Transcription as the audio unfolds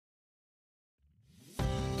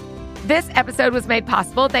This episode was made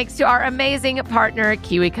possible thanks to our amazing partner,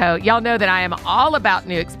 KiwiCo. Y'all know that I am all about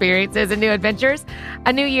new experiences and new adventures.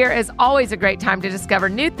 A new year is always a great time to discover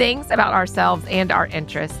new things about ourselves and our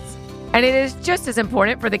interests. And it is just as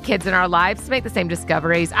important for the kids in our lives to make the same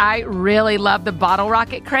discoveries. I really love the Bottle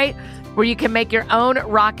Rocket Crate, where you can make your own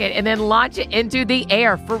rocket and then launch it into the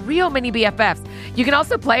air for real mini BFFs. You can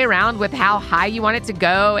also play around with how high you want it to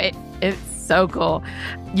go. It's so cool.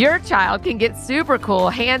 Your child can get super cool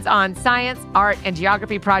hands-on science, art, and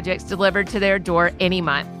geography projects delivered to their door any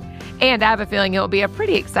month. And I have a feeling it will be a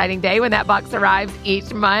pretty exciting day when that box arrives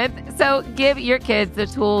each month. So give your kids the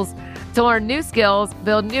tools to learn new skills,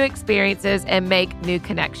 build new experiences, and make new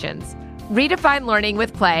connections. Redefine learning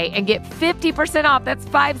with play and get 50% off. That's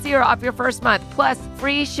 50 off your first month, plus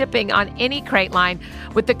free shipping on any crate line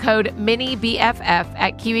with the code MINIBFF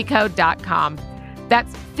at KiwiCo.com.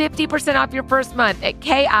 That's 50% off your first month at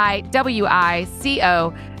KIWICO.com,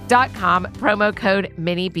 promo code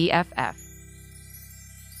MINIBFF.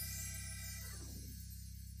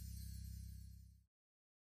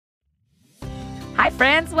 Hi,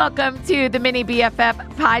 friends. Welcome to the Mini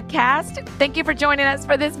BFF podcast. Thank you for joining us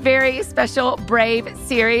for this very special Brave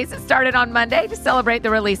series. It started on Monday to celebrate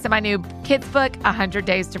the release of my new kids book, 100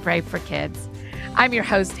 Days to Brave for Kids. I'm your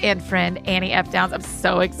host and friend, Annie F. Downs. I'm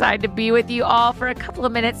so excited to be with you all for a couple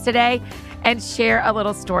of minutes today and share a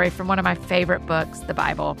little story from one of my favorite books, the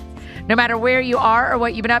Bible. No matter where you are or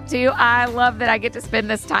what you've been up to, I love that I get to spend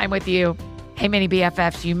this time with you. Hey, Mini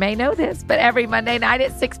BFFs, you may know this, but every Monday night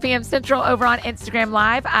at 6 p.m. Central over on Instagram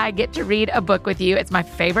Live, I get to read a book with you. It's my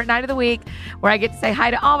favorite night of the week where I get to say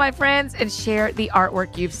hi to all my friends and share the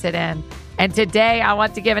artwork you've sent in. And today, I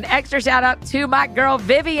want to give an extra shout out to my girl,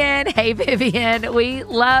 Vivian. Hey, Vivian, we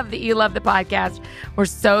love that you love the podcast. We're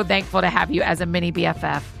so thankful to have you as a Mini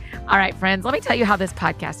BFF. All right, friends, let me tell you how this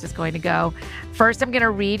podcast is going to go. First, I'm going to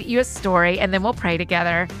read you a story, and then we'll pray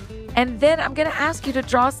together. And then I'm going to ask you to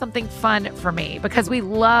draw something fun for me because we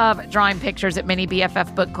love drawing pictures at Mini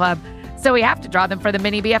BFF Book Club. So we have to draw them for the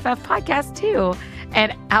Mini BFF podcast too.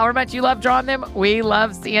 And however much you love drawing them, we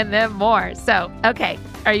love seeing them more. So, okay,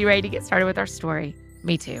 are you ready to get started with our story?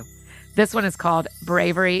 Me too. This one is called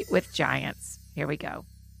Bravery with Giants. Here we go.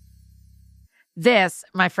 This,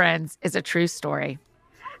 my friends, is a true story.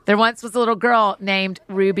 There once was a little girl named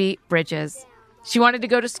Ruby Bridges. She wanted to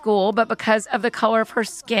go to school, but because of the color of her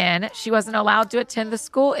skin, she wasn't allowed to attend the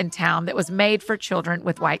school in town that was made for children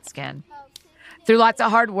with white skin. Through lots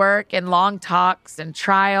of hard work and long talks and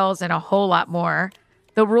trials and a whole lot more,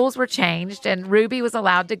 the rules were changed and Ruby was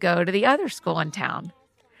allowed to go to the other school in town.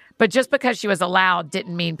 But just because she was allowed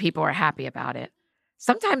didn't mean people were happy about it.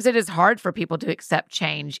 Sometimes it is hard for people to accept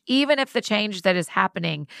change, even if the change that is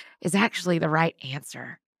happening is actually the right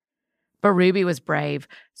answer. But Ruby was brave,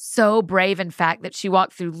 so brave, in fact, that she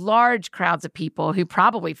walked through large crowds of people who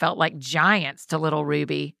probably felt like giants to little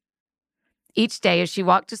Ruby. Each day as she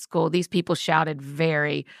walked to school, these people shouted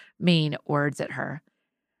very mean words at her.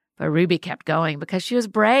 But Ruby kept going because she was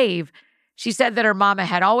brave. She said that her mama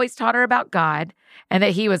had always taught her about God and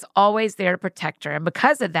that he was always there to protect her. And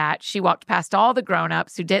because of that, she walked past all the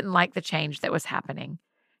grown-ups who didn't like the change that was happening.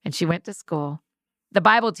 And she went to school. The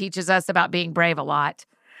Bible teaches us about being brave a lot.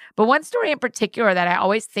 But one story in particular that I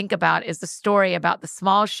always think about is the story about the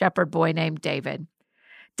small shepherd boy named David.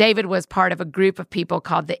 David was part of a group of people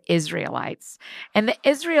called the Israelites. And the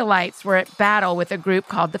Israelites were at battle with a group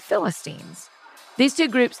called the Philistines. These two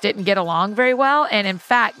groups didn't get along very well, and in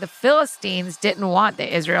fact, the Philistines didn't want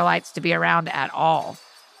the Israelites to be around at all.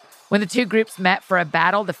 When the two groups met for a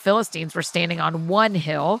battle, the Philistines were standing on one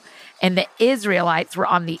hill, and the Israelites were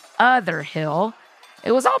on the other hill.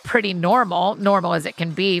 It was all pretty normal as it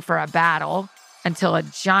can be for a battle, until a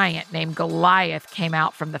giant named Goliath came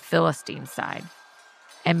out from the Philistine side.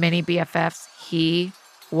 And Mini BFFs, he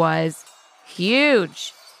was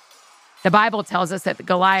huge. The Bible tells us that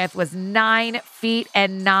Goliath was 9 feet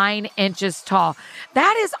and 9 inches tall.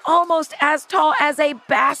 That is almost as tall as a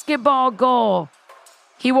basketball goal.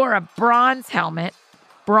 He wore a bronze helmet,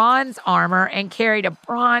 bronze armor, and carried a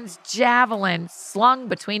bronze javelin slung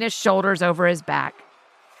between his shoulders over his back.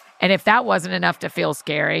 And if that wasn't enough to feel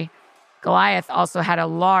scary, Goliath also had a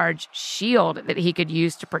large shield that he could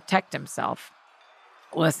use to protect himself.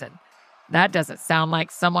 Listen, that doesn't sound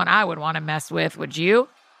like someone I would want to mess with, would you?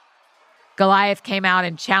 Goliath came out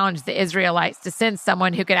and challenged the Israelites to send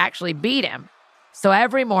someone who could actually beat him. So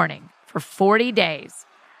every morning, for 40 days,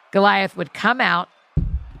 Goliath would come out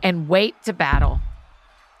and wait to battle.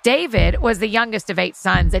 David was the youngest of 8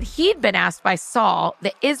 sons, and he'd been asked by Saul,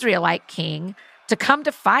 the Israelite king, to come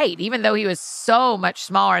to fight, even though he was so much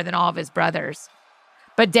smaller than all of his brothers.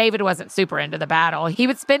 But David wasn't super into the battle. He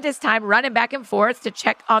would spend his time running back and forth to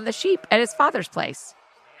check on the sheep at his father's place.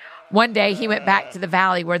 One day, he went back to the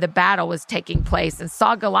valley where the battle was taking place and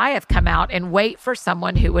saw Goliath come out and wait for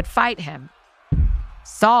someone who would fight him.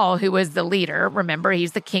 Saul, who was the leader, remember,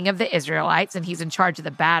 he's the king of the Israelites and he's in charge of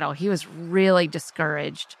the battle. He was really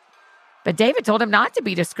discouraged. But David told him not to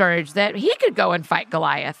be discouraged, that he could go and fight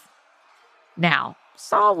Goliath. Now,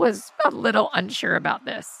 Saul was a little unsure about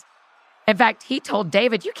this. In fact, he told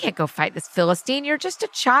David, "You can't go fight this Philistine. You're just a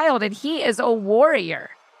child and he is a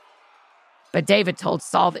warrior." But David told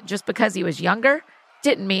Saul that just because he was younger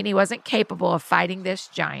didn't mean he wasn't capable of fighting this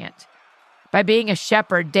giant. By being a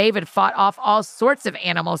shepherd, David fought off all sorts of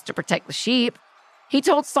animals to protect the sheep. He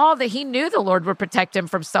told Saul that he knew the Lord would protect him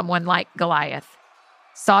from someone like Goliath.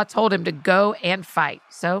 Saul told him to go and fight,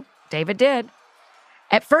 so David did.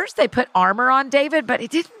 At first, they put armor on David, but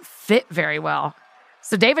it didn't fit very well.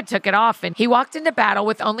 So David took it off, and he walked into battle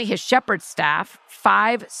with only his shepherd's staff,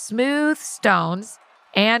 5 smooth stones,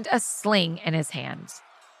 and a sling in his hands.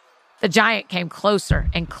 The giant came closer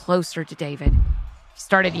and closer to David. He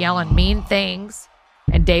started yelling mean things,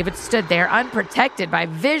 and David stood there unprotected by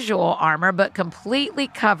visual armor, but completely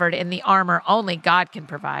covered in the armor only God can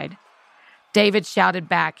provide. David shouted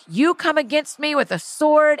back, "You come against me with a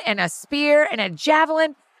sword and a spear and a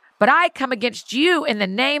javelin, but I come against you in the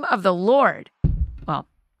name of the Lord." Well,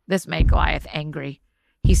 this made Goliath angry.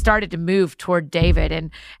 He started to move toward David,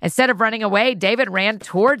 and instead of running away, David ran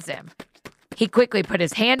towards him. He quickly put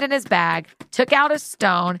his hand in his bag, took out a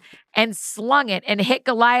stone, and slung it and hit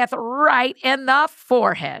Goliath right in the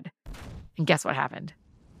forehead. And guess what happened?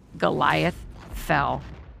 Goliath fell.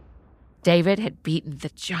 David had beaten the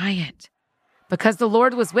giant. Because the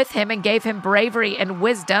Lord was with him and gave him bravery and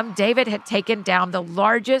wisdom, David had taken down the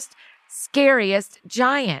largest, scariest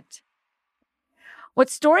giant. What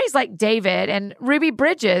stories like David and Ruby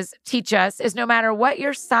Bridges teach us is no matter what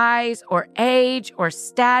your size or age or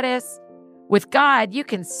status, with God, you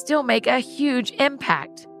can still make a huge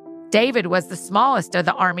impact. David was the smallest of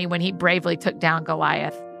the army when he bravely took down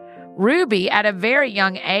Goliath. Ruby, at a very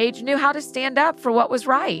young age, knew how to stand up for what was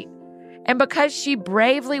right. And because she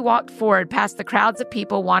bravely walked forward past the crowds of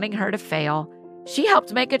people wanting her to fail, she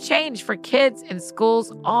helped make a change for kids in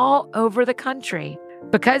schools all over the country.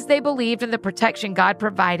 Because they believed in the protection God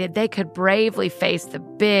provided, they could bravely face the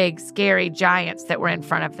big, scary giants that were in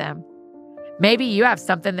front of them. Maybe you have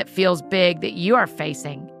something that feels big that you are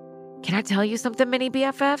facing. Can I tell you something, mini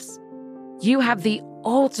BFFs? You have the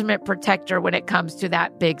ultimate protector when it comes to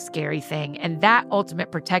that big, scary thing, and that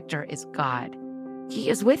ultimate protector is God. He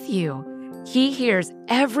is with you. He hears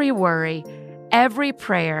every worry, every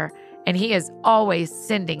prayer, and he is always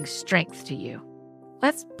sending strength to you.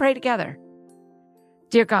 Let's pray together.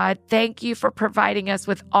 Dear God, thank you for providing us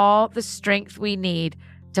with all the strength we need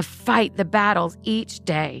to fight the battles each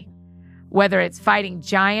day. Whether it's fighting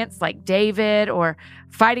giants like David, or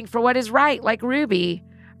fighting for what is right like Ruby,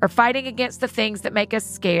 or fighting against the things that make us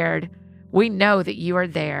scared, we know that you are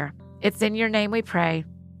there. It's in your name we pray.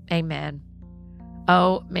 Amen.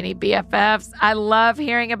 Oh, mini BFFs, I love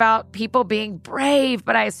hearing about people being brave,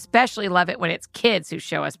 but I especially love it when it's kids who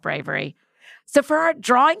show us bravery. So for our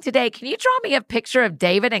drawing today, can you draw me a picture of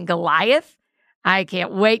David and Goliath? I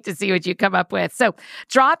can't wait to see what you come up with. So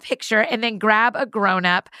draw a picture and then grab a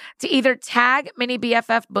grown-up to either tag Mini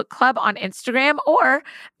BFF Book Club on Instagram or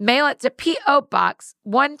mail it to P.O. Box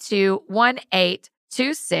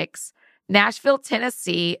 121826, Nashville,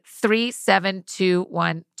 Tennessee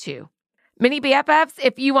 37212. Mini BFFs,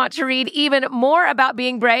 if you want to read even more about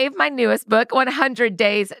being brave, my newest book, 100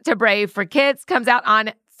 Days to Brave for Kids, comes out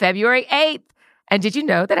on February 8th. And did you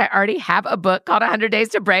know that I already have a book called 100 Days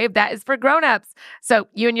to Brave that is for grown-ups? So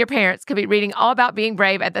you and your parents could be reading all about being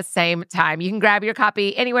brave at the same time. You can grab your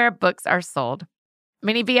copy anywhere books are sold.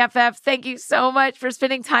 Mini BFF, thank you so much for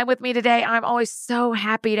spending time with me today. I'm always so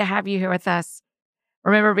happy to have you here with us.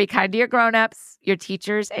 Remember, be kind to your grown-ups, your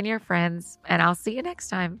teachers, and your friends, and I'll see you next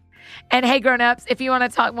time. And hey, grown-ups, if you want to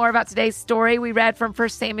talk more about today's story, we read from 1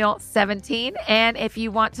 Samuel 17. And if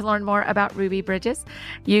you want to learn more about Ruby Bridges,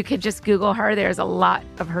 you can just Google her. There's a lot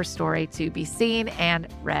of her story to be seen and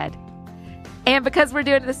read. And because we're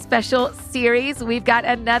doing this special series, we've got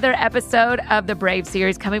another episode of the Brave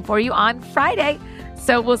series coming for you on Friday.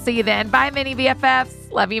 So we'll see you then. Bye, Mini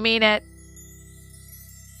BFFs. Love you, mean it.